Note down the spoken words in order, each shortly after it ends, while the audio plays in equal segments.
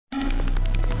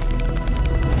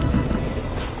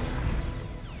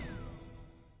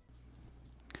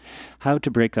How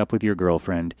to break up with your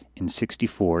girlfriend in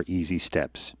 64 easy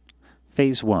steps.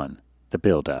 Phase 1. The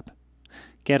build-up.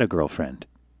 Get a girlfriend.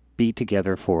 Be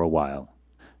together for a while.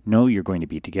 Know you're going to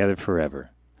be together forever.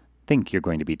 Think you're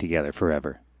going to be together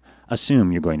forever.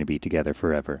 Assume you're going to be together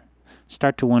forever.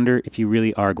 Start to wonder if you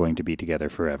really are going to be together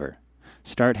forever.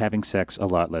 Start having sex a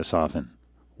lot less often.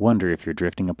 Wonder if you're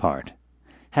drifting apart.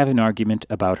 Have an argument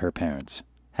about her parents.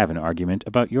 Have an argument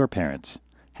about your parents.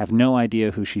 Have no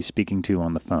idea who she's speaking to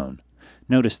on the phone.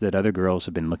 Notice that other girls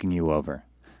have been looking you over.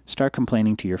 Start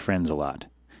complaining to your friends a lot.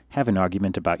 Have an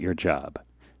argument about your job.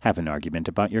 Have an argument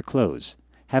about your clothes.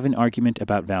 Have an argument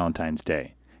about Valentine's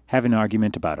Day. Have an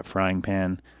argument about a frying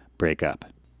pan. Break up.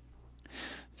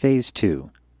 Phase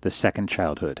 2. The second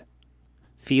childhood.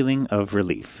 Feeling of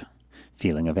relief.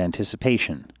 Feeling of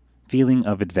anticipation. Feeling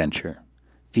of adventure.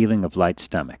 Feeling of light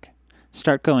stomach.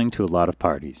 Start going to a lot of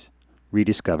parties.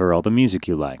 Rediscover all the music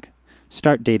you like.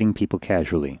 Start dating people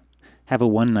casually. Have a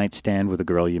one-night stand with a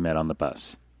girl you met on the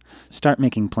bus. Start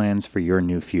making plans for your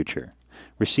new future.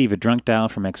 Receive a drunk dial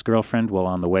from ex-girlfriend while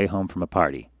on the way home from a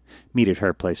party. Meet at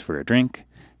her place for a drink.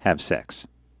 Have sex.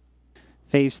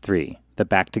 Phase 3. The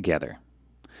back together.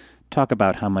 Talk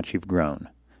about how much you've grown.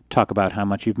 Talk about how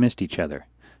much you've missed each other.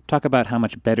 Talk about how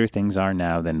much better things are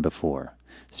now than before.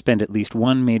 Spend at least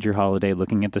one major holiday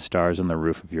looking at the stars on the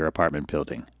roof of your apartment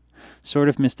building. Sort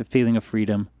of miss the feeling of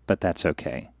freedom, but that's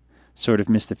okay. Sort of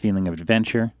miss the feeling of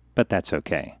adventure, but that's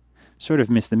okay. Sort of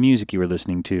miss the music you were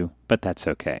listening to, but that's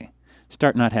okay.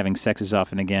 Start not having sex as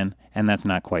often again, and that's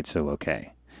not quite so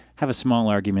okay. Have a small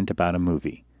argument about a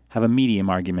movie. Have a medium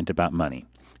argument about money.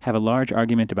 Have a large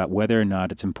argument about whether or not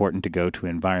it's important to go to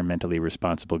environmentally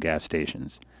responsible gas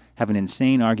stations. Have an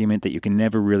insane argument that you can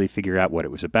never really figure out what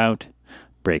it was about.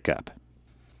 Break up.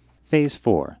 Phase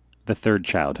 4. The third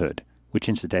childhood, which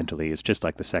incidentally is just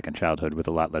like the second childhood with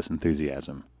a lot less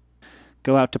enthusiasm.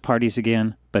 Go out to parties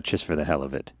again, but just for the hell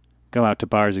of it. Go out to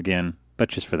bars again, but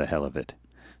just for the hell of it.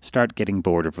 Start getting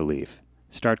bored of relief.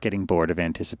 Start getting bored of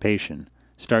anticipation.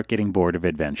 Start getting bored of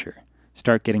adventure.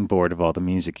 Start getting bored of all the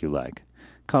music you like.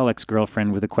 Call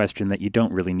ex-girlfriend with a question that you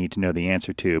don't really need to know the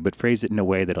answer to, but phrase it in a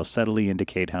way that'll subtly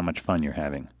indicate how much fun you're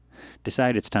having.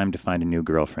 Decide it's time to find a new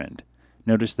girlfriend.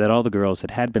 Notice that all the girls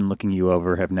that had been looking you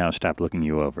over have now stopped looking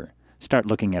you over. Start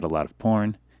looking at a lot of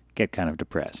porn. Get kind of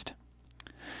depressed.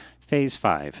 Phase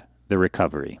 5. The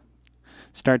recovery.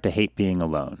 Start to hate being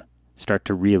alone. Start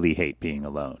to really hate being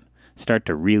alone. Start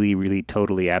to really, really,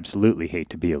 totally, absolutely hate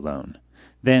to be alone.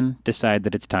 Then decide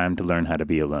that it's time to learn how to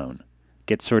be alone.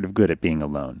 Get sort of good at being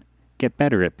alone. Get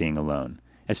better at being alone.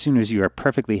 As soon as you are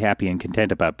perfectly happy and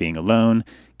content about being alone,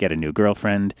 get a new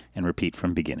girlfriend and repeat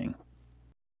from beginning.